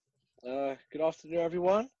Good afternoon,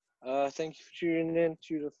 everyone. Thank you for tuning in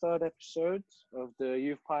to the third episode of the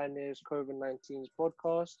Youth Pioneers COVID-19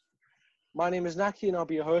 podcast. My name is Naki, and I'll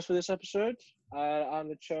be your host for this episode. I'm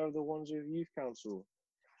the chair of the Wandsworth Youth Council.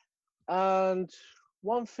 And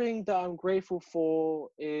one thing that I'm grateful for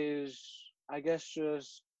is, I guess,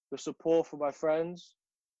 just the support from my friends,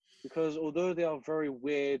 because although they are very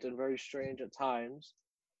weird and very strange at times,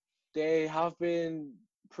 they have been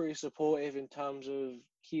pretty supportive in terms of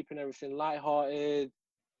keeping everything lighthearted,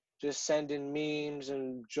 just sending memes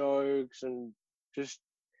and jokes and just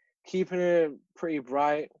keeping it pretty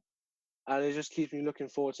bright. And it just keeps me looking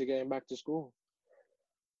forward to getting back to school.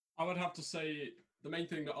 I would have to say the main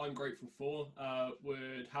thing that I'm grateful for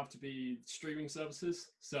would have to be streaming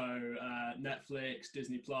services. So Netflix,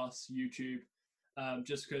 Disney Plus, YouTube,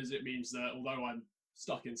 just because it means that although I'm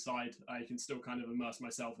stuck inside, I can still kind of immerse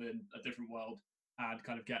myself in a different world and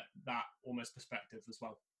kind of get that almost perspective as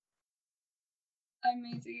well.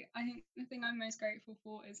 Amazing. I think the thing I'm most grateful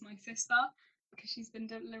for is my sister, because she's been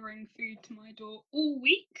delivering food to my door all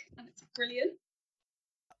week and it's brilliant.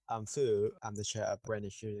 I'm Fu. I'm the chair of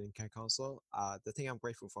Brandon Student Care Council. The thing I'm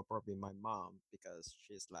grateful for probably my mom because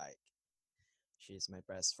she's my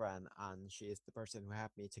best friend and she is the person who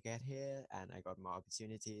helped me to get here and I got more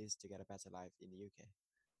opportunities to get a better life in the UK.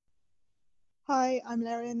 Hi, I'm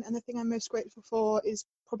Larian, and the thing I'm most grateful for is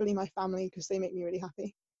probably my family because they make me really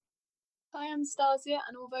happy. Hi, I'm Stasia,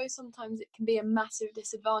 and although sometimes it can be a massive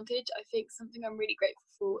disadvantage, I think something I'm really grateful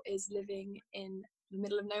for is living in the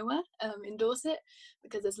middle of nowhere in Dorset,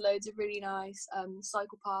 because there's loads of really nice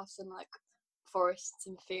cycle paths and like forests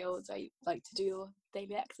and fields where you like to do your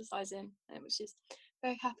daily exercise in, and which is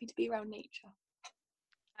very happy to be around nature.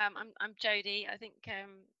 I'm Jodie. I think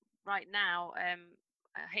right now,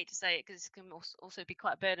 I hate to say it because it can also be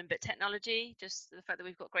quite a burden, but technology, just the fact that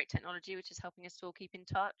we've got great technology which is helping us to all keep in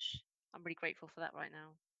touch, I'm really grateful for that right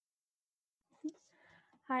now.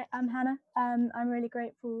 Hi, I'm Hannah. I'm really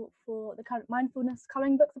grateful for the current mindfulness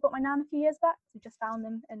colouring books I bought my nan a few years back. We just found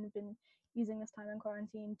them and have been using this time in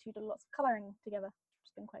quarantine to do lots of colouring together, which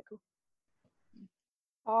has been quite cool.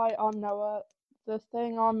 Hi, I'm Noah. The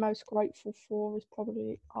thing I'm most grateful for is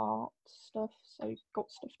probably art stuff, so you've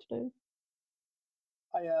got stuff to do.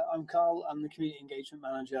 Hi, I'm Carl. I'm the Community Engagement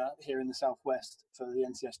Manager here in the Southwest for the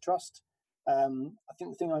NCS Trust. I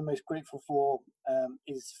think the thing I'm most grateful for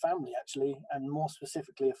is family, actually, and more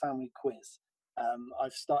specifically a family quiz.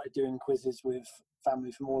 I've started doing quizzes with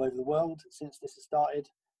family from all over the world since this has started,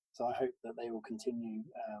 so I hope that they will continue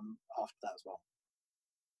after that as well.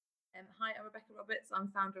 Hi, I'm Rebecca Roberts. I'm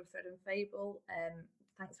founder of Thread and Fable.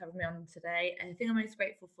 Thanks for having me on today. And the thing I'm most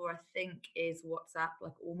grateful for, I think, is WhatsApp.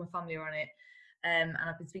 Like, all my family are on it. And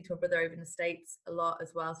I've been speaking to my brother over in the States a lot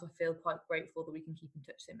as well, so I feel quite grateful that we can keep in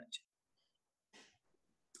touch so much.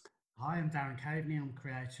 Hi, I'm Darren Caveney. I'm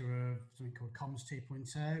creator of something called Comms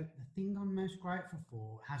 2.0. The thing I'm most grateful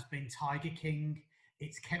for has been Tiger King.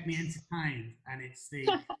 It's kept me entertained, and it's the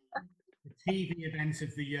TV event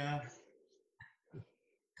of the year.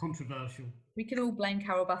 Controversial. We can all blame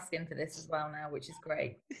Carol Baskin for this as well now, which is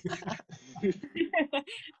great.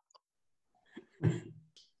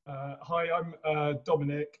 Hi, I'm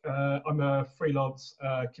Dominic. I'm a freelance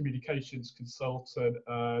communications consultant,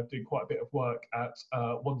 doing quite a bit of work at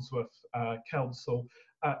Wandsworth Council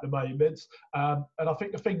at the moment. And I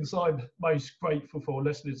think the things I'm most grateful for,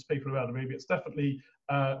 listening to people around the room, it's definitely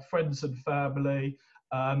friends and family.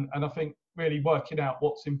 And I think really working out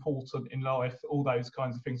what's important in life, all those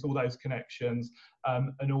kinds of things, all those connections.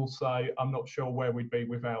 And also, I'm not sure where we'd be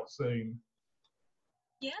without Zoom.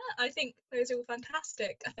 Yeah, I think those are all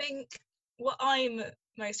fantastic. I think what I'm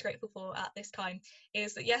most grateful for at this time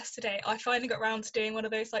is that yesterday I finally got around to doing one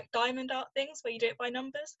of those like diamond art things where you do it by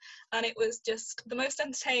numbers, and it was just the most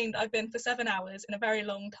entertained I've been for 7 hours in a very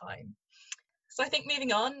long time. So I think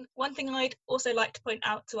moving on, one thing I'd also like to point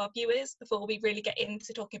out to our viewers before we really get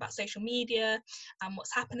into talking about social media and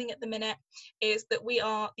what's happening at the minute is that we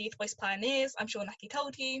are the Youth Voice Pioneers. I'm sure Naki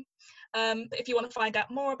told you. But if you want to find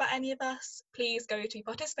out more about any of us, please go to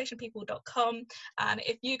participationpeople.com, and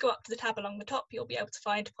if you go up to the tab along the top, you'll be able to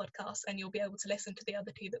find podcasts and you'll be able to listen to the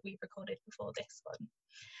other two that we've recorded before this one.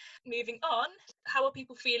 Moving on, how are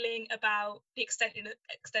people feeling about the extension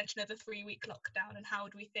of the 3-week lockdown, and how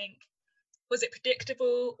do we think, was it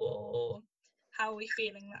predictable, or how are we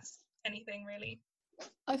feeling? That's anything really.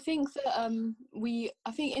 I think that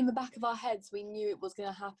I think in the back of our heads we knew it was going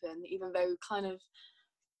to happen, even though kind of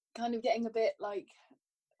getting a bit like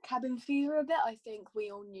cabin fever a bit. I think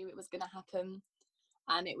we all knew it was going to happen,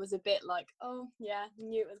 and it was a bit like, oh yeah, we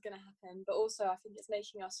knew it was going to happen. But also I think it's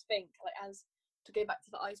making us think, like, as to go back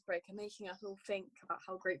to the icebreaker, making us all think about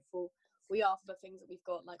how grateful we are for the things that we've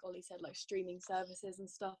got, like Ollie said, like streaming services and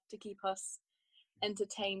stuff to keep us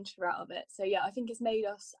entertained throughout of it. So yeah, I think it's made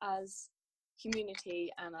us as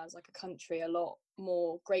community and as like a country a lot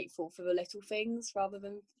more grateful for the little things rather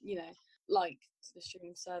than, you know, like the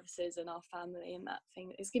streaming services and our family and that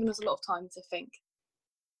thing. It's given us a lot of time to think.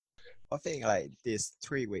 I think like these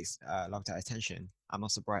 3 weeks lockdown attention, I'm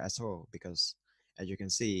not surprised at all because as you can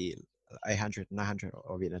see, 800, 900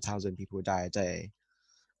 or even 1,000 people die a day,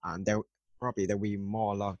 and there will be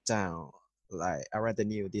more lockdown. Like I read the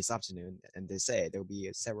news this afternoon, and they say there will be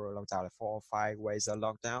several lockdown, like 4 or 5 ways of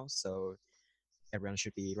lockdown. So everyone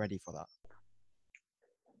should be ready for that.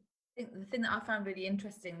 I think the thing that I found really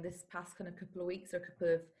interesting this past kind of couple of weeks are a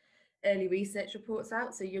couple of early research reports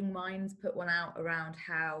out. So Young Minds put one out around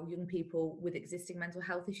how young people with existing mental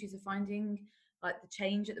health issues are finding like the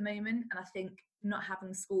change at the moment. And I think not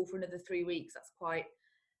having school for another 3 weeks, that's quite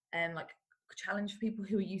like a challenge for people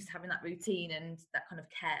who are used to having that routine and that kind of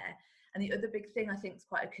care. And the other big thing I think is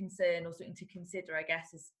quite a concern or something to consider, I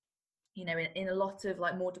guess, is, you know, in a lot of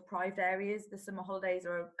like more deprived areas, the summer holidays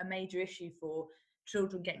are a major issue for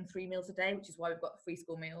children getting 3 meals a day, which is why we've got the free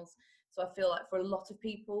school meals. So I feel like for a lot of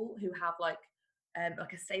people who have like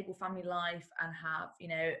a stable family life and have, you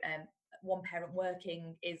know, one parent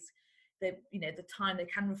working, is the, you know, the time they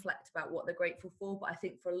can reflect about what they're grateful for. But I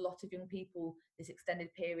think for a lot of young people, this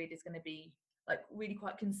extended period is going to be like really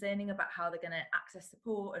quite concerning about how they're going to access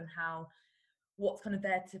support and how what's kind of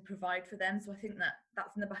there to provide for them. So I think that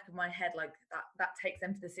that's in the back of my head, like that takes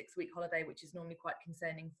them to the 6-week holiday, which is normally quite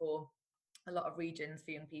concerning for a lot of regions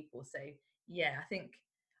for young people. So yeah, I think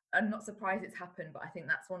I'm not surprised it's happened, but I think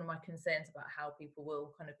that's one of my concerns about how people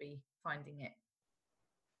will kind of be finding it.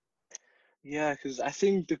 Yeah, because I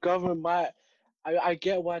think the government might. I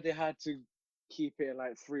get why they had to keep it in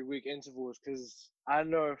like 3-week intervals, because I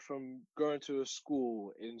know from going to a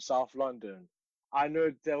school in South London, I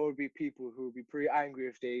know there would be people who would be pretty angry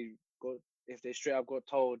if they straight up got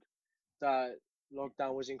told that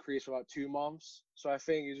lockdown was increased for about 2 months. So I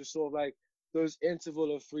think it's just sort of like those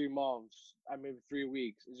interval of 3 months, I mean 3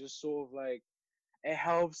 weeks, it's just sort of like it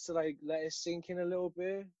helps to like let it sink in a little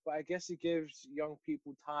bit, but I guess it gives young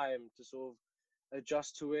people time to sort of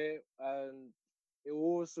adjust to it, and it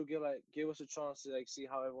will also give us a chance to like see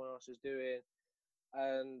how everyone else is doing,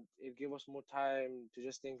 and it give us more time to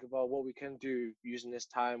just think about what we can do using this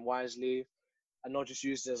time wisely, and not just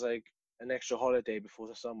use it as like an extra holiday before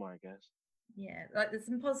the summer, I guess. Yeah, like there's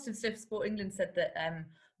some positive stuff. Sport England said that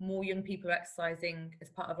more young people are exercising as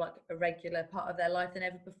part of like a regular part of their life than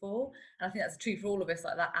ever before, and I think that's true for all of us.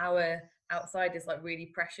 Like that hour outside is like really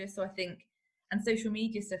precious. So I think, and social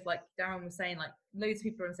media stuff, like Darren was saying, like loads of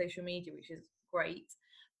people are on social media, which is great.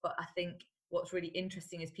 But I think what's really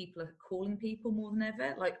interesting is people are calling people more than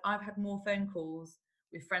ever. Like I've had more phone calls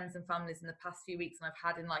with friends and families in the past few weeks than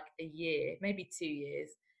I've had in like a year, maybe 2 years.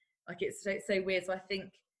 Like it's so weird. So I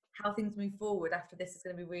think how things move forward after this is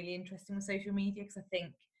going to be really interesting with social media, because I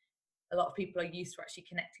think a lot of people are used to actually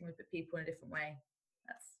connecting with people in a different way.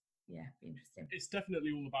 That's, yeah, be interesting. It's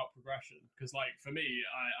definitely all about progression, because like for me,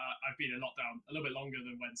 I've been in lockdown a little bit longer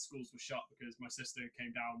than when schools were shut, because my sister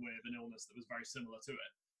came down with an illness that was very similar to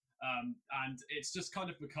it. And it's just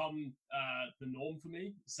kind of become the norm for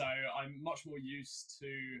me. So I'm much more used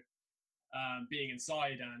to being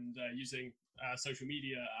inside and using social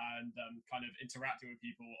media and kind of interacting with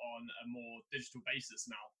people on a more digital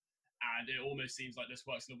basis now. And it almost seems like this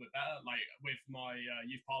works a little bit better. Like with my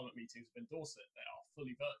youth parliament meetings in Dorset, they are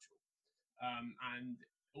fully virtual. And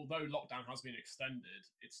although lockdown has been extended,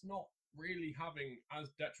 it's not really having as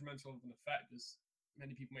detrimental of an effect as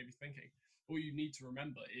many people may be thinking. All you need to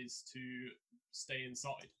remember is to stay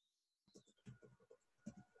inside.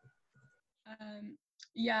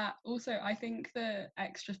 Yeah, also I think the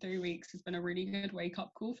extra 3 weeks has been a really good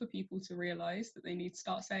wake-up call for people to realise that they need to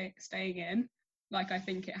start staying in. Like I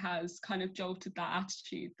think it has kind of jolted that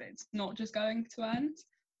attitude that it's not just going to end.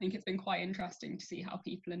 I think it's been quite interesting to see how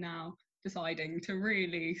people are now deciding to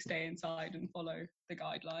really stay inside and follow the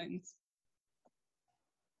guidelines.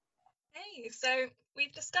 Hey, so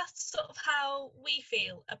we've discussed sort of how we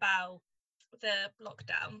feel about the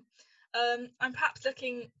lockdown. I'm perhaps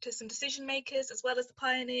looking to some decision makers as well as the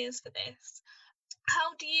pioneers for this.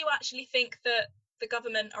 How do you actually think that the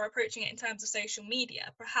government are approaching it in terms of social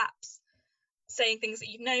media? Perhaps saying things that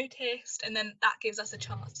you've noticed, and then that gives us a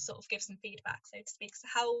chance to sort of give some feedback, so to speak. So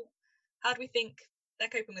how do we think they're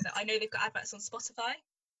coping with it? I know they've got adverts on Spotify.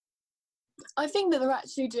 I think that they're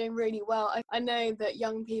actually doing really well. I know that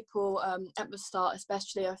young people, at the start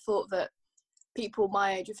especially, I thought that people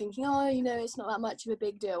my age were thinking, oh, you know, it's not that much of a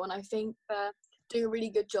big deal. And I think doing a really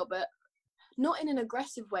good job at, not in an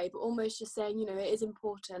aggressive way, but almost just saying, you know, it is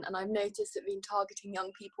important. And I've noticed that been targeting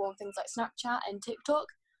young people on things like Snapchat and TikTok,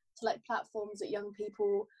 so like platforms that young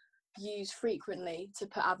people use frequently to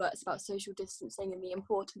put adverts about social distancing and the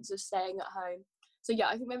importance of staying at home. So yeah,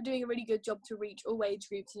 I think they're doing a really good job to reach all age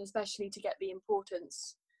groups, and especially to get the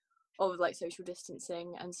importance of like social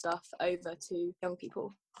distancing and stuff over to young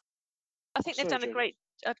people. I think they've done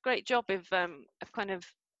a great job of kind of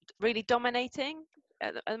really dominating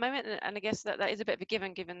at the moment, and I guess that is a bit of a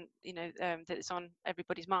given you know that it's on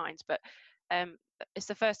everybody's minds. But it's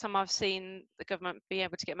the first time I've seen the government be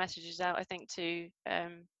able to get messages out, I think, to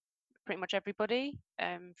pretty much everybody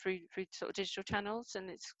through sort of digital channels,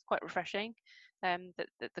 and it's quite refreshing. That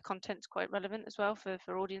the content's quite relevant as well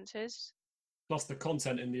for audiences. Plus the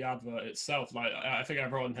content in the advert itself, like I think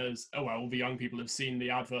everyone has, all the young people have seen the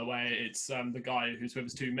advert where it's the guy who's with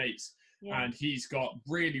his two mates, and he's got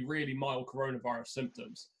really, really mild coronavirus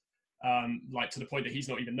symptoms, like to the point that he's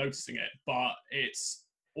not even noticing it. But it's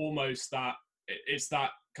almost that it's that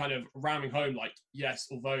kind of ramming home, like, yes,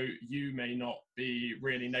 although you may not be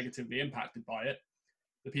really negatively impacted by it,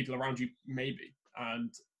 the people around you may be.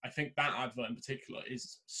 And I think that advert in particular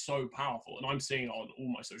is so powerful, and I'm seeing it on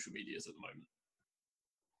all my social medias at the moment.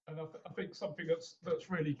 And I think something that's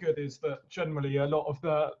really good is that generally a lot of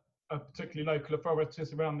the particularly local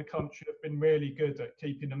authorities around the country have been really good at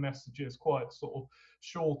keeping the messages quite sort of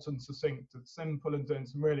short and succinct and simple, and doing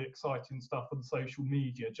some really exciting stuff on social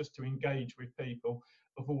media just to engage with people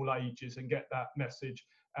of all ages and get that message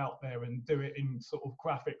out there, and do it in sort of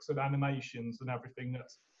graphics and animations and everything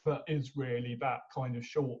that is really that kind of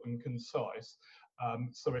short and concise,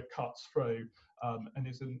 so it cuts through and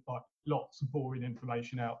isn't like lots of boring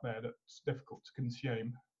information out there that's difficult to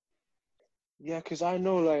consume. Yeah, because I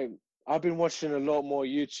know, like, I've been watching a lot more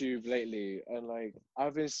YouTube lately, and like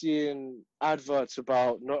I've been seeing adverts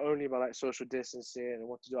about not only about like social distancing and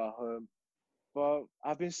what to do at home, but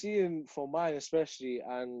I've been seeing, for mine especially,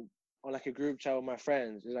 and on like a group chat with my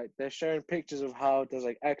friends, is like they're sharing pictures of how there's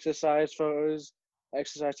like exercise photos,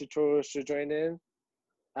 exercise tutorials to join in.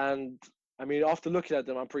 And I mean, after looking at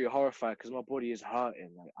them, I'm pretty horrified because my body is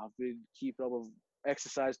hurting. Like, I've been keeping up with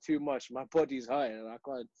exercise too much. My body's hurting, and I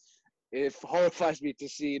can't. It horrifies me to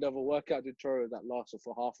see another workout tutorial that lasts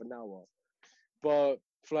for half an hour. But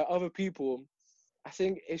for like other people, I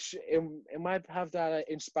think it might have that like,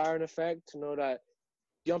 inspiring effect to know that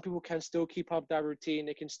young people can still keep up that routine.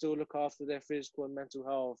 They can still look after their physical and mental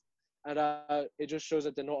health, and it just shows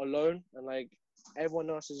that they're not alone, and like everyone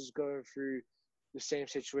else is going through the same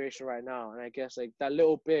situation right now. And I guess like that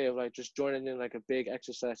little bit of like just joining in like a big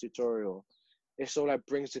exercise tutorial, it sort of like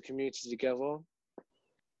brings the community together.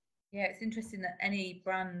 Yeah, it's interesting that any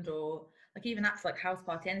brand, or like even apps like House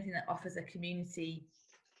Party, anything that offers a community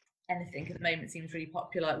anything at the moment seems really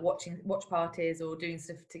popular. Like watch parties or doing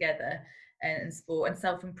stuff together, and sport and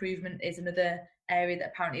self-improvement is another area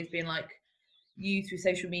that apparently has been like used through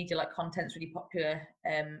social media. Like content's really popular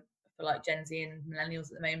for like Gen Z and millennials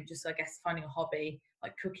at the moment, just so I guess finding a hobby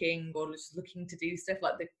like cooking, or just looking to do stuff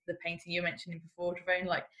like the painting you were mentioning before, Travone,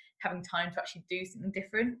 like having time to actually do something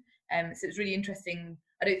different. So it's really interesting.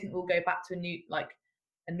 I don't think we'll go back to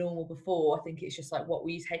a normal before. I think it's just like what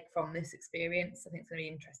we take from this experience. I think it's going to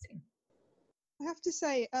be interesting. I have to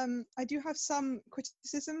say, I do have some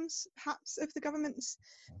criticisms, perhaps, of the government's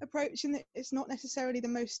approach, in that it's not necessarily the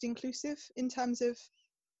most inclusive in terms of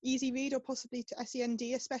easy read, or possibly to SEND,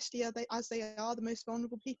 especially as they are the most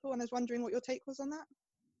vulnerable people. And I was wondering what your take was on that.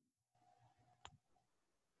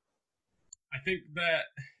 I think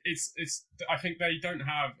that I think they don't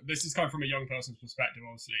have. This is coming from a young person's perspective,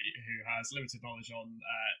 obviously, who has limited knowledge on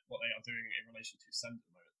what they are doing in relation to SEND at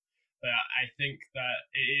the moment. But I think that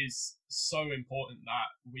it is so important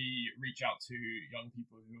that we reach out to young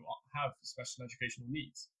people who have special educational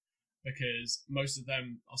needs, because most of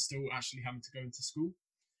them are still actually having to go into school,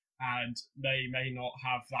 and they may not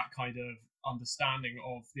have that kind of understanding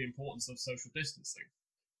of the importance of social distancing.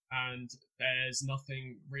 And there's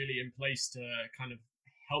nothing really in place to kind of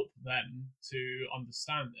help them to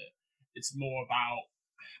understand it. It's more about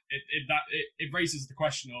it raises the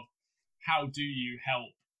question of how do you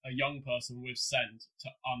help a young person with SEND to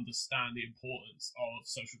understand the importance of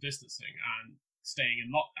social distancing and staying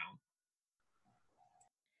in lockdown.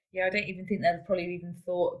 Yeah, I don't even think they've probably even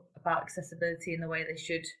thought about accessibility in the way they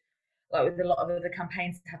should. Like with a lot of other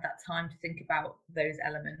campaigns, to have that time to think about those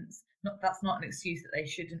elements. That's not an excuse that they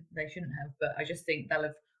shouldn't have, but I just think they'll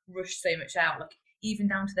have rushed so much out, like even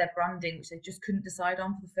down to their branding, which they just couldn't decide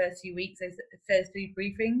on for the first few weeks, those first few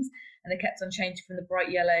briefings, and they kept on changing from the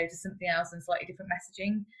bright yellow to something else and slightly different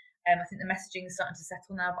messaging. I think the messaging is starting to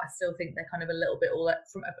settle now, but I still think they're kind of a little bit all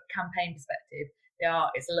from a campaign perspective.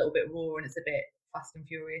 It's a little bit raw and it's a bit fast and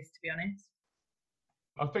furious, to be honest.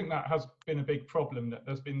 I think that has been a big problem, that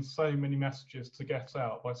there's been so many messages to get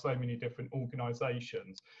out by so many different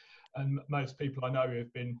organisations. And most people I know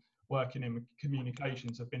who've been working in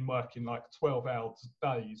communications have been working like 12-hour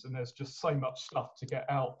days, and there's just so much stuff to get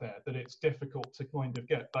out there that it's difficult to kind of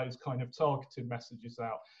get those kind of targeted messages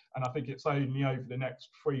out. And I think it's only over the next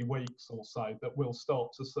 3 weeks or so that we'll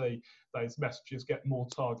start to see those messages get more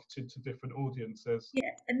targeted to different audiences.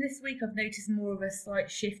 Yeah, and this week I've noticed more of a slight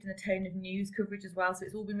shift in the tone of news coverage as well. So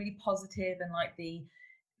it's all been really positive and like the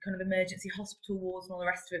kind of emergency hospital wards and all the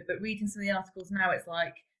rest of it. But reading some of the articles now, it's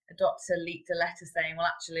like a doctor leaked a letter saying,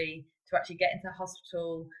 well, actually, to actually get into the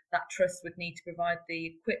hospital, that trust would need to provide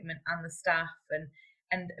the equipment and the staff,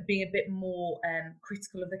 and being a bit more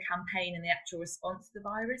critical of the campaign and the actual response to the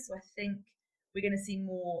virus. So I think we're going to see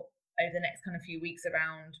more over the next kind of few weeks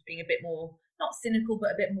around being a bit more, not cynical,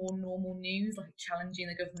 but a bit more normal news, like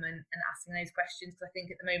challenging the government and asking those questions. Because I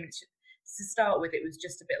think at the moment, to start with, it was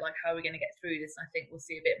just a bit like, how are we going to get through this? And I think we'll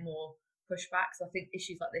see a bit more pushback. So I think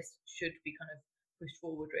issues like this should be kind of pushed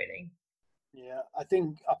forward, really. Yeah, I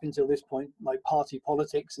think up until this point, like party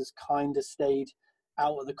politics has kind of stayed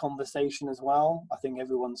out of the conversation as well. I think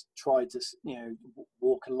everyone's tried to,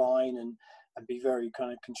 walk a line and be very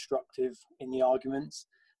kind of constructive in the arguments.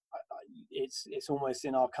 It's almost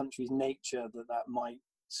in our country's nature that might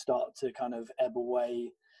start to kind of ebb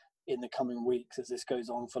away in the coming weeks as this goes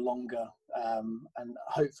on for longer. And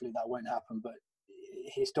hopefully that won't happen, but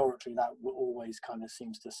historically that always kind of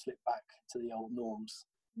seems to slip back to the old norms.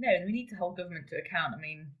 No, we need to hold government to account. I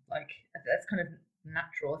mean, like, that's kind of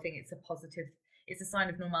natural. I think it's a positive, it's a sign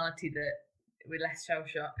of normality that we're less shell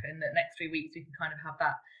shock, and that next 3 weeks we can kind of have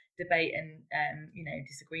that debate and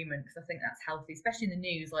disagreement, because I think that's healthy, especially in the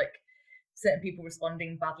news. Like, certain people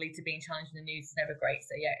responding badly to being challenged in the news is never great.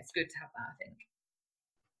 So yeah, it's good to have that, I think.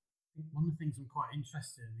 One of the things I'm quite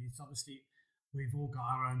interested in is, obviously we've all got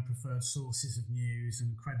our own preferred sources of news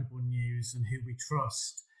and credible news and who we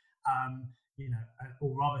trust,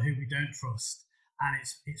 or rather who we don't trust. And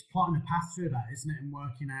it's plotting a path through that, isn't it? And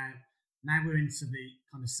working out, now we're into the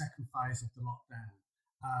kind of second phase of the lockdown.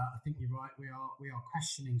 I think you're right, we are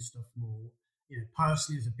questioning stuff more.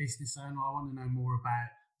 Personally as a business owner, I want to know more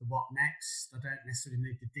about the what next. I don't necessarily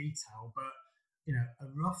need the detail, but a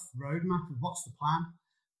rough roadmap of what's the plan.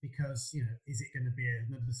 Because, is it going to be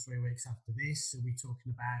another 3 weeks after this? Are we talking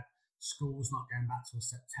about schools not going back till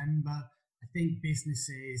September? I think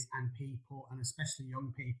businesses and people, and especially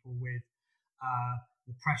young people with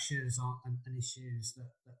the pressures and issues that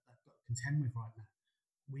got to contend with right now,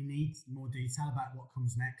 we need more detail about what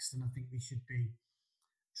comes next. And I think we should be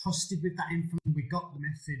trusted with that information. We got the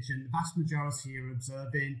message, and the vast majority are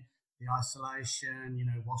observing the isolation,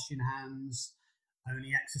 washing hands,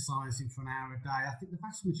 only exercising for an hour a day. I think the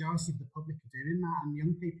vast majority of the public are doing that, and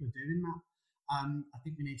young people are doing that. I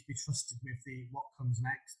think we need to be trusted with what comes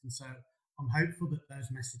next. And so I'm hopeful that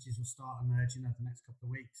those messages will start emerging over the next couple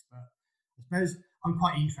of weeks. But I suppose I'm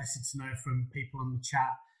quite interested to know from people on the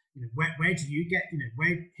chat, where do you get,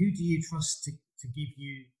 who do you trust to give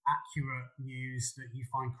you accurate news that you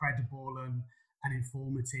find credible and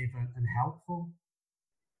informative and helpful?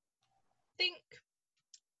 I think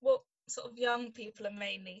what sort of young people are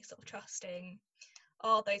mainly sort of trusting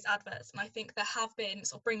are those adverts. And I think there have been,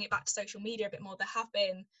 sort of bringing it back to social media a bit more, there have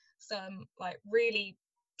been some like really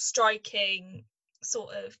striking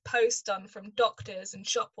sort of posts done from doctors and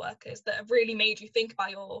shop workers that have really made you think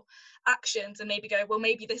about your actions and maybe go, well,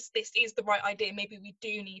 maybe this is the right idea, maybe we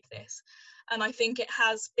do need this. And I think it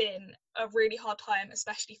has been a really hard time,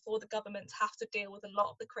 especially for the government, to have to deal with a lot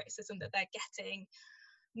of the criticism that they're getting.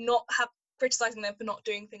 Criticising them for not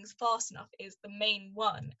doing things fast enough is the main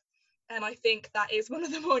one. And I think that is one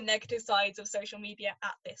of the more negative sides of social media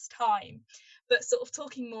at this time. But sort of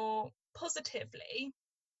talking more positively,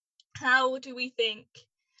 how do we think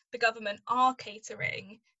the government are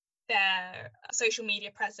catering their social media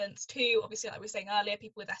presence to, obviously, like we were saying earlier,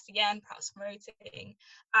 people with SEN, perhaps promoting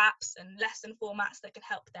apps and lesson formats that can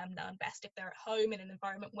help them learn best if they're at home in an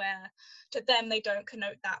environment where to them they don't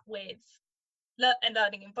connote that with a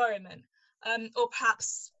learning environment? Or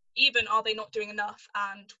perhaps even, are they not doing enough,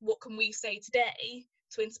 and what can we say today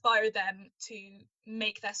to inspire them to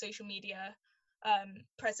make their social media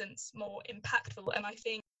presence more impactful? And I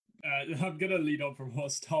think I'm going to lead on from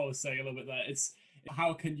what Star was saying a little bit there. It's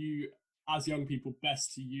how can you, as young people,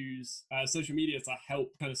 best to use social media to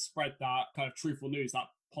help kind of spread that kind of truthful news, that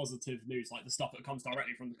positive news, like the stuff that comes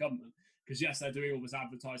directly from the government. Because yes, they're doing all this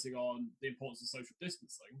advertising on the importance of social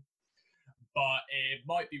distancing, but it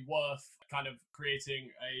might be worth kind of creating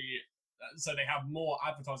so they have more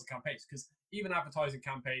advertising campaigns, because even advertising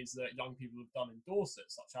campaigns that young people have done in Dorset,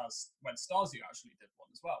 such as when Starsio actually did one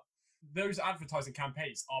as well, those advertising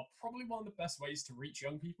campaigns are probably one of the best ways to reach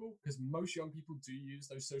young people, because most young people do use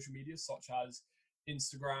those social medias such as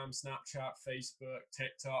Instagram, Snapchat, Facebook,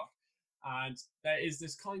 TikTok, and there is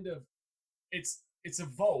this kind of it's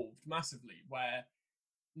evolved massively where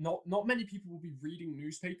not many people will be reading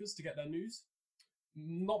newspapers to get their news.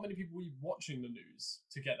 Not many people will be watching the news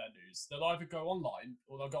to get their news. They'll either go online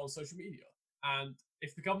or they'll go on social media. And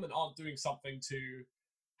if the government aren't doing something to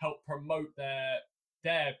help promote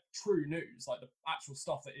their true news, like the actual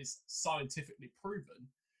stuff that is scientifically proven,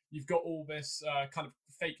 you've got all this kind of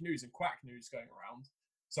fake news and quack news going around.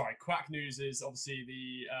 Sorry, quack news is obviously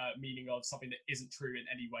the meaning of something that isn't true in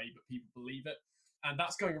any way, but people believe it. And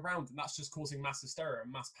that's going around, and that's just causing mass hysteria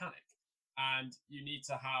and mass panic. And you need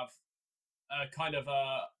to have a kind of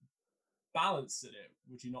a balance in it,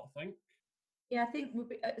 would you not think? Yeah, I think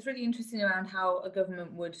it's really interesting around how a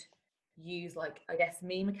government would use, like, I guess,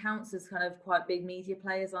 meme accounts as kind of quite big media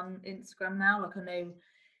players on Instagram now. Like, I know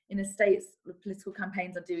in the States, the political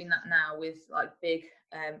campaigns are doing that now with like big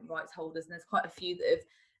rights holders, and there's quite a few that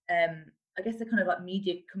have, I guess they're kind of like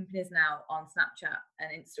media companies now on Snapchat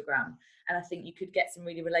and Instagram. And I think you could get some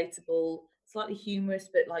really relatable, slightly humorous,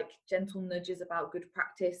 but like gentle nudges about good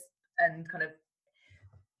practice, and kind of,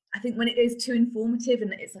 I think when it goes too informative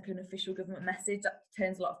and it's like an official government message, that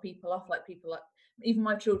turns a lot of people off. Like people like, even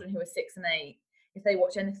my children who are 6 and 8, if they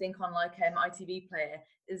watch anything on like ITV Player,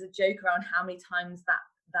 there's a joke around how many times that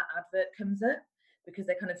advert comes up, because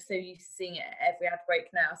they're kind of so used to seeing it at every ad break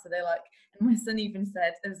now. So they're like, and my son even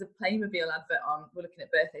said there was a Playmobil advert on, we're looking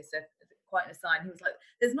at birthday stuff, quite an aside, he was like,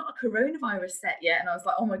 there's not a coronavirus set yet. And I was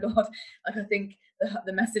like, oh my God, like I think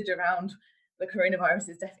the message around the coronavirus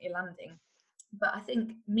is definitely landing. But I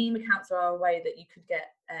think meme accounts are a way that you could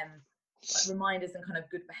get like reminders and kind of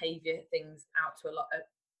good behaviour things out to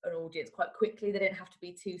an audience quite quickly. They don't have to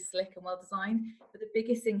be too slick and well designed. But the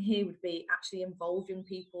biggest thing here would be actually involving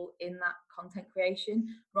people in that content creation,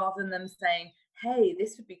 rather than them saying, hey,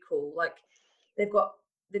 this would be cool. Like they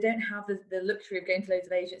don't have the luxury of going to loads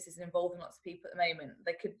of agencies and involving lots of people at the moment.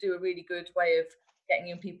 They could do a really good way of getting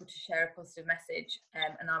young people to share a positive message,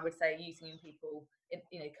 and I would say using young people,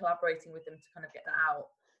 collaborating with them to kind of get that out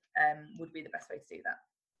would be the best way to do that.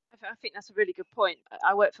 I think that's a really good point.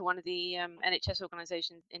 I work for one of the NHS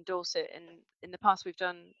organisations in Dorset, and in the past we've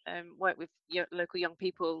done work with local young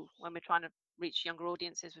people when we're trying to reach younger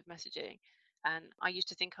audiences with messaging. And I used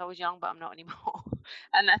to think I was young, but I'm not anymore.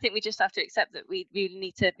 And I think we just have to accept that we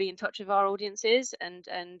need to be in touch with our audiences and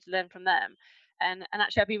learn from them. And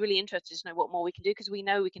actually, I'd be really interested to know what more we can do, because we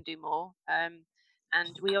know we can do more.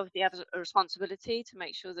 And we obviously have a responsibility to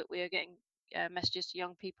make sure that we are getting messages to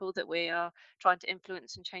young people, that we are trying to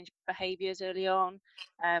influence and change behaviours early on,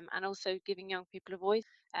 and also giving young people a voice.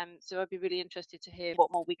 So I'd be really interested to hear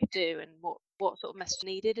what more we could do and what sort of message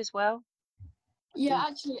needed as well. Yeah,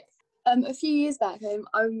 actually, a few years back,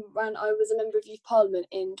 I was a member of Youth Parliament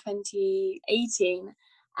in 2018,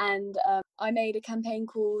 and I made a campaign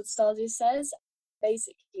called Starsio Says.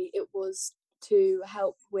 Basically, it was to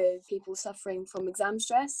help with people suffering from exam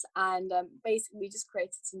stress, and basically we just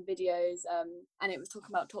created some videos, and it was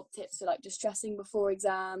talking about top tips for like distressing before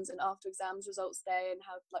exams and after exams results day, and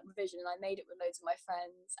how like revision. And I made it with loads of my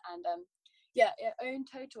friends, and in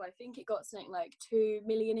total I think it got something like 2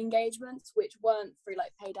 million engagements, which weren't through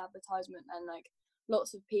like paid advertisement, and like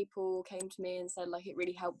lots of people came to me and said like it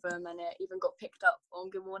really helped them, and it even got picked up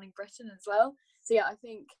on Good Morning Britain as well. So yeah, I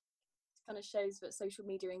think kind of shows that social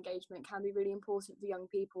media engagement can be really important for young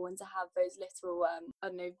people, and to have those little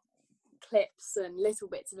clips and little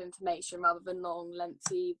bits of information rather than long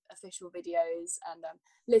lengthy official videos, and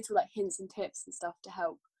little like hints and tips and stuff to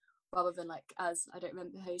help, rather than like, as I don't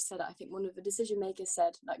remember who said it, I think one of the decision makers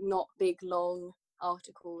said, like not big long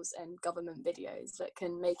articles and government videos that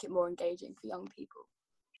can make it more engaging for young people.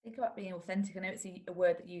 Think about being authentic. I know it's a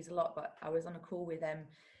word that you use a lot, but I was on a call with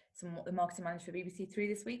the marketing manager for BBC Three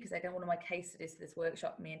this week, because they're going one of my case studies for this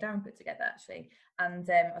workshop me and Darren put together actually, and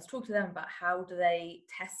I was talking to them about how do they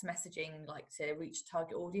test messaging like to reach the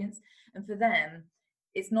target audience. And for them,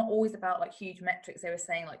 it's not always about like huge metrics. They were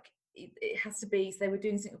saying like it has to be, so they were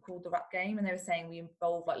doing something called the rap game, and they were saying we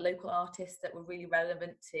involve like local artists that were really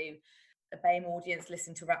relevant to a BAME audience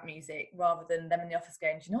listening to rap music, rather than them in the office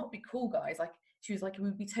going, do you know what would be cool, guys? Like she was like, it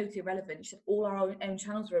would be totally irrelevant. She said all our own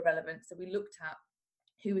channels were irrelevant, so we looked at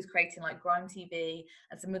who was creating like Grime TV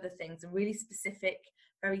and some other things, and really specific,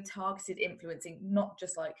 very targeted influencing, not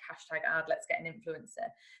just like hashtag ad, let's get an influencer.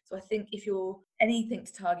 So I think if you're anything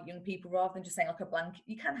to target young people, rather than just saying like a blanket,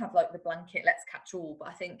 you can have like the blanket, let's catch all, but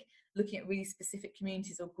I think looking at really specific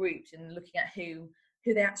communities or groups and looking at who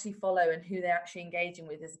they actually follow and who they're actually engaging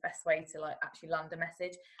with is the best way to like actually land a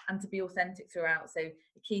message and to be authentic throughout. So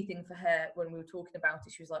the key thing for her when we were talking about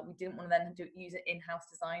it, she was like, we didn't want to then use an in-house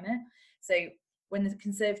designer. So when the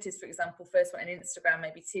Conservatives, for example, first went on Instagram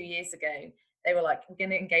maybe 2 years ago, they were like, we're going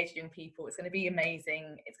to engage young people, it's going to be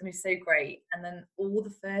amazing, it's going to be so great. And then all the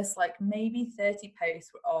first like maybe 30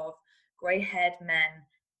 posts were of grey-haired men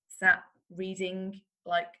sat reading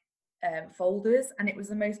like folders, and it was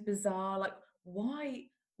the most bizarre, like, why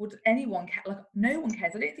would anyone care? Like, no one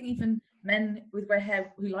cares. I don't think even men with grey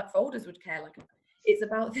hair who like folders would care. Like, it's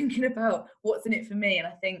about thinking about what's in it for me. And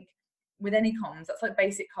I think with any comms, that's like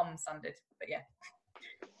basic comms standard. But yeah.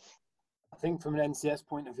 I think from an NCS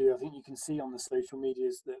point of view, I think you can see on the social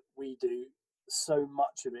medias that we do, so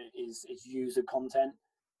much of it is user content.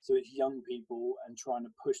 So it's young people and trying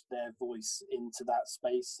to push their voice into that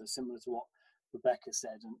space. So similar to what Rebecca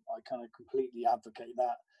said, and I kind of completely advocate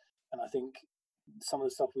that. And I think some of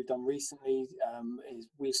the stuff we've done recently is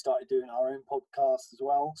we've started doing our own podcast as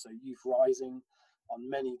well. So Youth Rising, on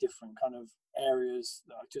many different kind of areas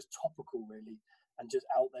that are just topical really, and just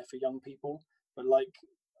out there for young people. But like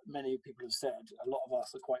many people have said, a lot of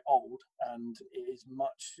us are quite old, and it is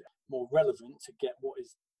much more relevant to get what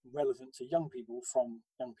is relevant to young people from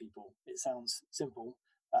young people. It sounds simple,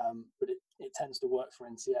 but it tends to work for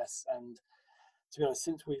NCS. And to be honest,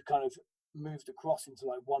 since we've kind of moved across into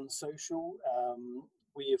like One Social,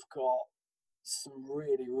 we have got some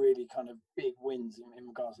really kind of big wins in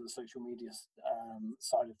regards to the social media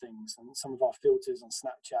side of things, and some of our filters on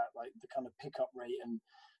Snapchat, like the kind of pickup rate and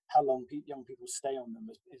how long young people stay on them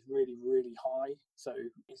is really high. So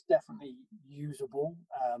it's definitely usable,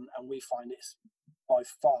 and we find it's by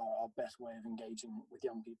far our best way of engaging with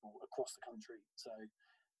young people across the country. So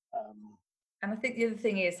and I think the other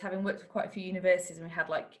thing is, having worked with quite a few universities and we had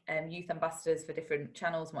like youth ambassadors for different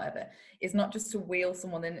channels and whatever, is not just to wheel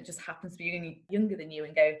someone in that just happens to be younger than you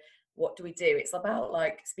and go, what do we do? It's about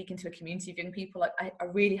like speaking to a community of young people. Like I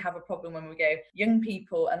really have a problem when we go young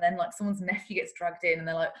people and then like someone's nephew gets dragged in and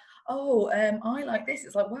they're like, oh, I like this.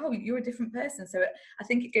 It's like, wow, you're a different person. So I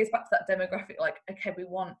think it goes back to that demographic, like, okay, we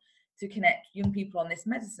want to connect young people on this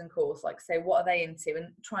medicine course, like say what are they into,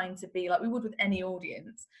 and trying to be like we would with any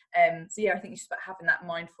audience. So yeah, I think it's just about having that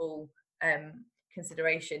mindful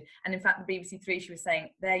consideration. And in fact, the BBC Three, she was saying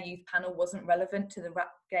their youth panel wasn't relevant to the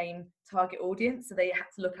rap game target audience, so they had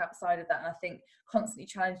to look outside of that. And I think constantly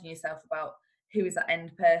challenging yourself about who is that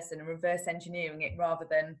end person and reverse engineering it, rather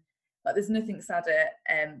than like, there's nothing sadder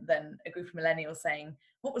than a group of millennials saying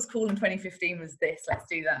what was cool in 2015 was this, let's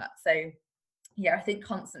do that. So yeah, I think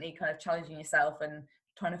constantly kind of challenging yourself and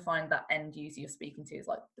trying to find that end user you're speaking to is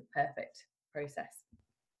like the perfect process.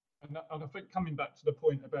 And I think coming back to the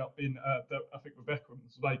point about being, that I think Rebecca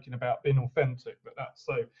was making about being authentic, that's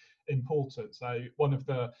so important. So one of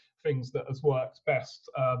the things that has worked best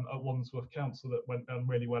at Wandsworth Council that went down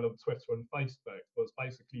really well on Twitter and Facebook was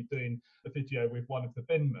basically doing a video with one of the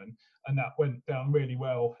binmen, and that went down really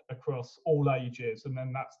well across all ages. And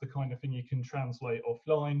then that's the kind of thing you can translate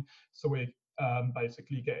offline. So we're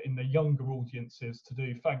basically getting the younger audiences to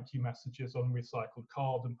do thank you messages on recycled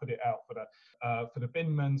card and put it out for the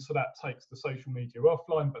binmen. So that takes the social media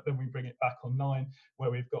offline, but then we bring it back online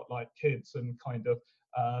where we've got like kids and kind of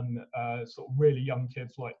sort of really young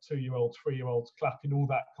kids, like 2-year-olds, 3-year-olds clapping, all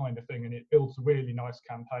that kind of thing, and it builds a really nice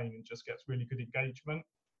campaign and just gets really good engagement.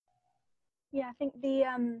 Yeah, I think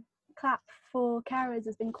the clap for carers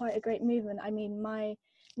has been quite a great movement. I mean, my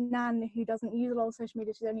nan, who doesn't use a lot of social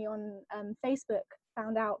media, she's only on Facebook,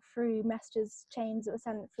 found out through messages chains that were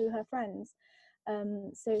sent through her friends.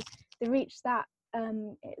 So the reach that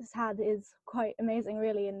it's had is quite amazing,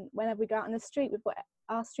 really. And whenever we go out on the street, we've got,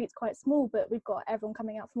 our street's quite small, but we've got everyone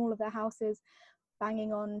coming out from all of their houses,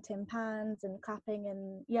 banging on tin pans and clapping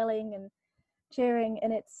and yelling and cheering.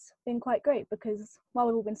 And it's been quite great, because while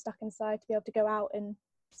we've all been stuck inside, to be able to go out and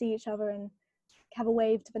see each other and have a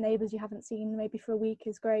wave to the neighbours you haven't seen maybe for a week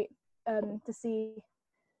is great. To see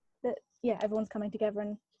that, yeah, everyone's coming together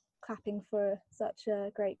and clapping for such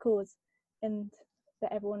a great cause, and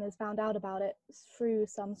that everyone has found out about it through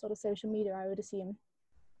some sort of social media, I would assume.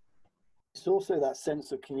 It's also that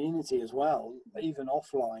sense of community as well, even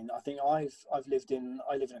offline. I think I live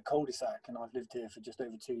in a cul-de-sac, and I've lived here for just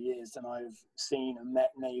over 2 years, and I've seen and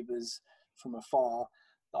met neighbours from afar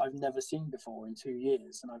that I've never seen before in 2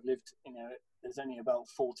 years. And I've lived, there's only about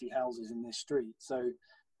 40 houses in this street. So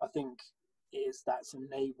I think that's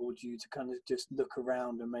enabled you to kind of just look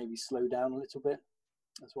around and maybe slow down a little bit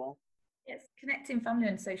as well. It's connecting family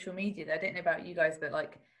on social media though. I don't know about you guys, but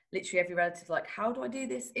like literally every relative like, how do I do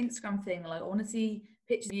this Instagram thing? Like I want to see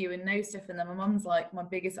pictures of you and know stuff. And then my mum's like my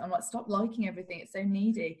biggest, I'm like, stop liking everything, it's so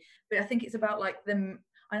needy. But I think it's about like them,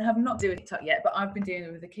 I have not doing TikTok yet, but I've been doing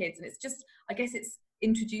it with the kids, and it's just, I guess it's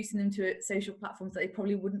introducing them to social platforms that they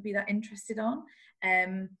probably wouldn't be that interested on.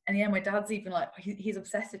 And yeah, my dad's even like, he's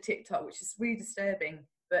obsessed with TikTok, which is really disturbing,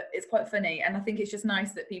 but it's quite funny. And I think it's just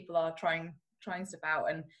nice that people are trying stuff out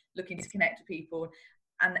and looking to connect with people,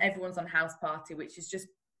 and everyone's on House Party, which is just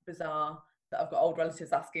bizarre that I've got old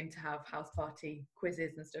relatives asking to have House Party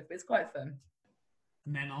quizzes and stuff, but it's quite fun.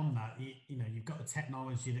 And then on that, you know, you've got the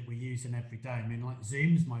technology that we're using every day. I mean, like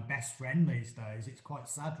Zoom's my best friend these days. It's quite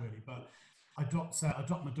sad, really. But I dropped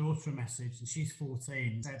my daughter a message, and she's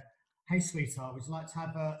 14. Said, "Hey, sweetheart, would you like to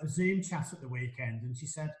have a Zoom chat at the weekend?" And she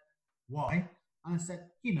said, "Why?" And I said,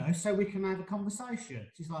 "You know, so we can have a conversation."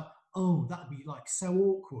 She's like, "Oh, that'd be like so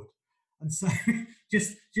awkward." And so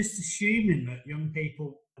just assuming that young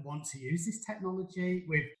people want to use this technology.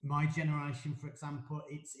 With my generation, for example,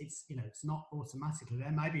 it's you know, it's not automatically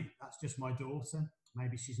there. Maybe that's just my daughter.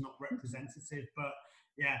 Maybe she's not representative, but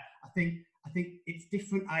yeah, I think it's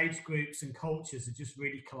different age groups and cultures are just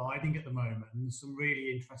really colliding at the moment, and there's some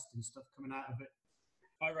really interesting stuff coming out of it.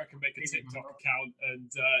 I reckon make a TikTok account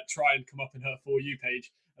and try and come up in her For You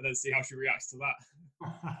page, and then see how she reacts to that.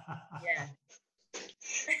 Yeah.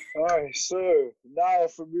 All right, so now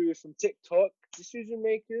from moving from TikTok, decision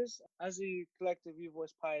makers, as a collective Youth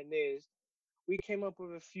Voice pioneers, we came up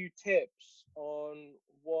with a few tips on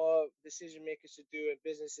what decision makers should do and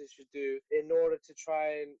businesses should do in order to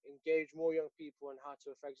try and engage more young people and how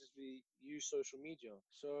to effectively use social media.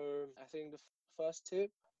 So I think the first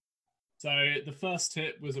tip. So the first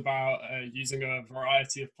tip was about using a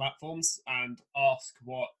variety of platforms and ask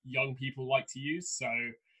what young people like to use. So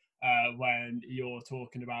when you're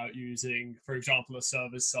talking about using, for example, a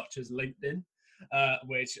service such as LinkedIn,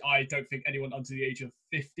 which I don't think anyone under the age of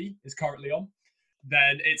 50 is currently on,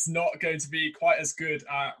 then it's not going to be quite as good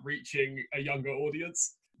at reaching a younger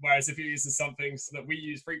audience. Whereas if you're using something that we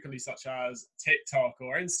use frequently, such as TikTok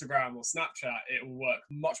or Instagram or Snapchat, it will work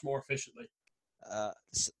much more efficiently.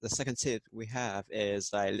 The second tip we have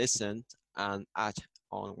is like listen and act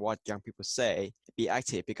on what young people say. Be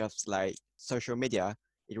active, because like social media,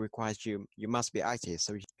 it requires you must be active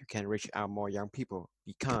so you can reach out more young people.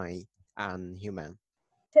 Be kind and human.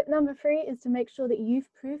 Tip number 3 is to make sure that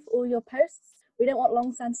you've proof all your posts. We don't want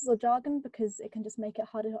long sentences or jargon because it can just make it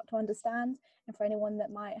harder to understand. And for anyone that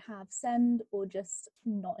might have send or just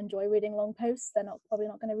not enjoy reading long posts, they're probably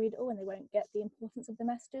not going to read it all, and they won't get the importance of the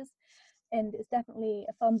messages. And it's definitely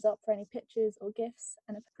a thumbs up for any pictures or GIFs,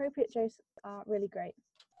 and appropriate jokes are really great.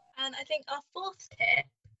 And I think our fourth tip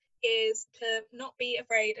is to not be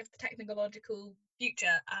afraid of the technological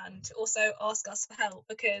future and also ask us for help,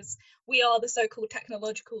 because we are the so-called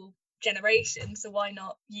technological generation, so why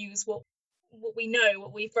not use what we know,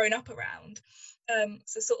 what we've grown up around.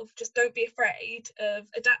 So sort of just don't be afraid of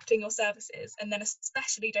adapting your services, and then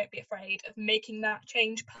especially don't be afraid of making that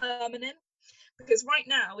change permanent, because right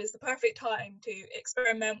now is the perfect time to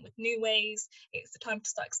experiment with new ways. It's the time to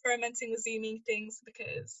start experimenting with Zoom meetings,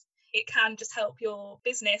 because it can just help your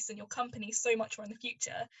business and your company so much more in the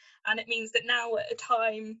future. And it means that now, at a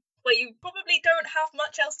time where you probably don't have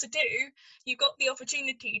much else to do, you've got the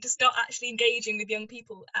opportunity to start actually engaging with young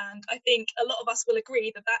people. And I think a lot of us will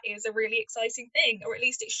agree that that is a really exciting thing, or at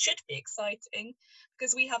least it should be exciting,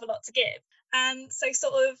 because we have a lot to give. And so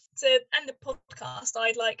sort of to end the podcast,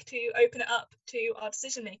 I'd like to open it up to our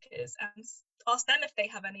decision makers and ask them if they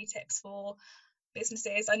have any tips for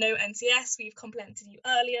businesses. I know NCS, we've complimented you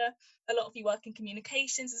earlier. A lot of you work in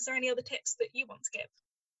communications. Is there any other tips that you want to give?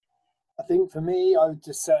 I think for me, I would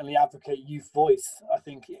just certainly advocate youth voice. I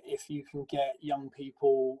think if you can get young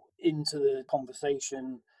people into the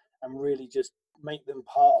conversation and really just make them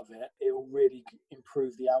part of it, it will really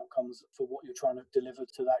improve the outcomes for what you're trying to deliver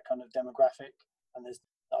to that kind of demographic. And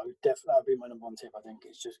that would be my number one tip. I think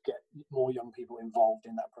it's just get more young people involved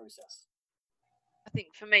in that process. I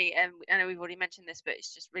think for me, I know we've already mentioned this, but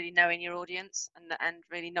it's just really knowing your audience and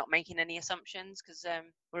really not making any assumptions, because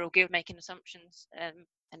we're all good at making assumptions, and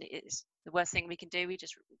it is the worst thing we can do. We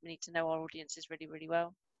need to know our audiences really, really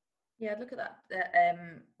well. Yeah, look at that.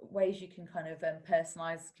 Ways you can kind of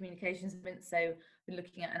personalise communications. So we're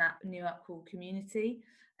looking at a new app called Community.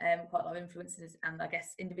 Quite a lot of influencers and I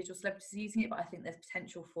guess individual celebrities using it, but I think there's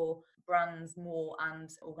potential for brands more and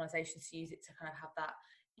organisations to use it to kind of have that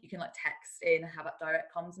you can like text in, have up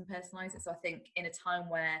direct comms and personalize it. So I think in a time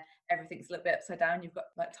where everything's a little bit upside down, you've got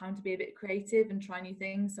like time to be a bit creative and try new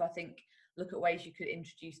things. So I think look at ways you could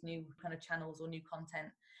introduce new kind of channels or new content,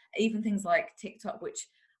 even things like TikTok, which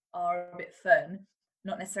are a bit fun,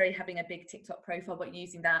 not necessarily having a big TikTok profile, but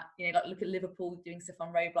using that, like look at Liverpool doing stuff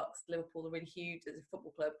on Roblox. Liverpool are really huge as a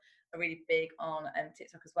football club, are really big on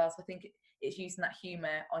TikTok as well. So I think it's using that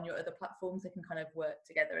humour on your other platforms that can kind of work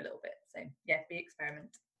together a little bit. So yeah, be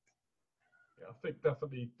experiment. Yeah, I think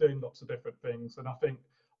definitely doing lots of different things, and I think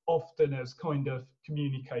often as kind of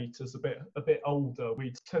communicators a bit older,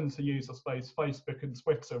 we tend to use, I suppose, Facebook and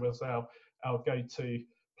Twitter as our go-to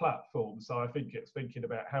platform. So I think it's thinking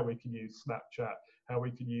about how we can use Snapchat, how we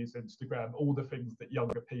can use Instagram, all the things that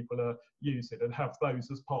younger people are using, and have those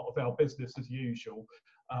as part of our business as usual,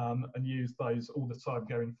 and use those all the time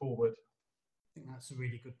going forward. I think that's a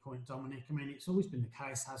really good point, Dominic. I mean, it's always been the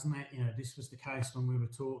case, hasn't it? This was the case when we were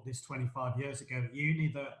taught this 25 years ago at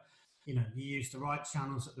uni, that you use the right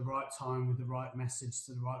channels at the right time with the right message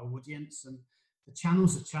to the right audience. And the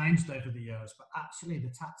channels have changed over the years, but actually the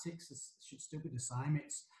tactics should still be the same.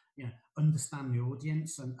 It's understand the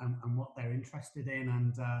audience and what they're interested in,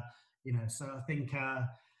 and so I think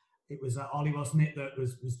it was Ollie, wasn't it, that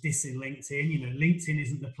was dissing LinkedIn. LinkedIn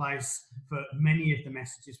isn't the place for many of the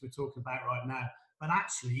messages we're talking about right now. But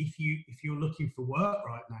actually, if you're looking for work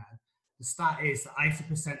right now, the stat is that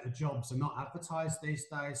 80% of jobs are not advertised these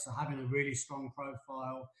days. So having a really strong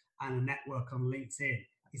profile and a network on LinkedIn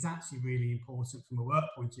is actually really important from a work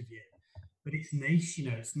point of view. But it's niche,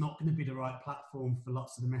 it's not going to be the right platform for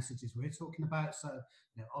lots of the messages we're talking about. So,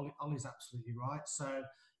 Ollie's absolutely right. So,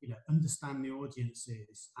 understand the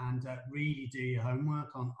audiences and really do your homework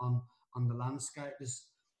on the landscape. There's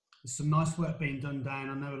some nice work being done down.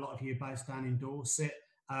 I know a lot of you are based down in Dorset.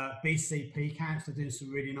 BCP Council are doing some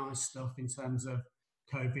really nice stuff in terms of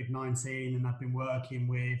COVID-19, and I've been working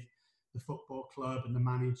with the football club and the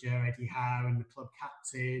manager, Eddie Howe, and the club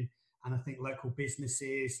captain, and I think local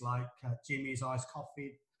businesses like Jimmy's Iced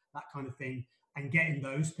Coffee, that kind of thing, and getting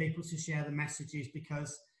those people to share the messages.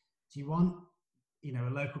 Because do you want a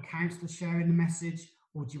local councillor sharing the message,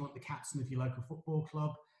 or do you want the captain of your local football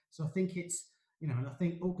club? So I think it's and I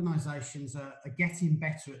think organisations are getting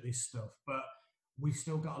better at this stuff, but we've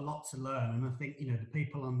still got a lot to learn. And I think the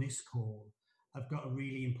people on this call have got a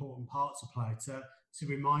really important part to play to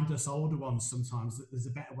remind us older ones sometimes that there's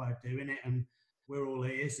a better way of doing it, and we're all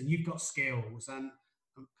ears. And you've got skills, and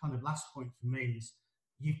kind of last point for me is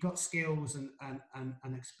you've got skills and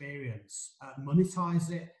experience.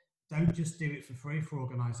 Monetize it. Don't just do it for free for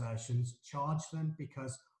organisations. Charge them,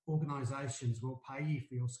 because organisations will pay you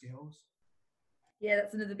for your skills. Yeah,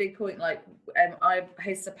 that's another big point. Like, I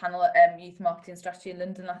hosted a panel at Youth Marketing Strategy in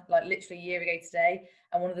London, like literally a year ago today,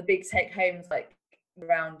 and one of the big take homes, like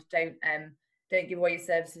around don't give away your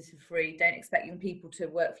services for free. Don't expect young people to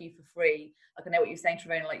work for you for free. Like, I know what you're saying,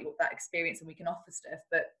 Trevona, like that experience, and we can offer stuff,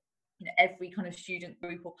 but every kind of student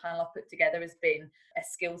group or panel I've put together has been a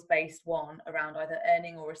skills-based one around either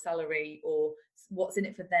earning or a salary, or what's in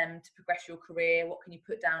it for them to progress your career. What can you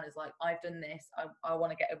put down as like, I've done this, I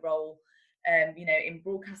want to get a role. In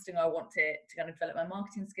broadcasting, I want to kind of develop my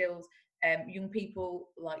marketing skills. Young people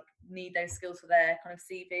like need those skills for their kind of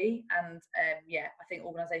CV, and I think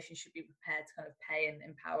organisations should be prepared to kind of pay and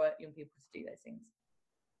empower young people to do those things.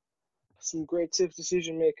 Some great tips,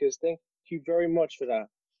 decision makers. Thank you very much for that.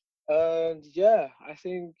 And yeah, I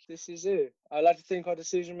think this is it. I'd like to thank our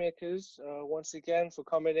decision makers once again for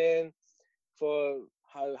coming in, for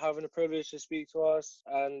having the privilege to speak to us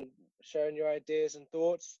and sharing your ideas and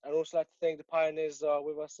thoughts. I'd also like to thank the pioneers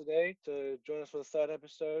with us today to join us for the third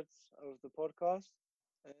episode of the podcast.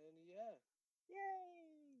 And yeah,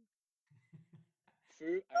 yay!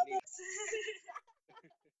 Fruit, I need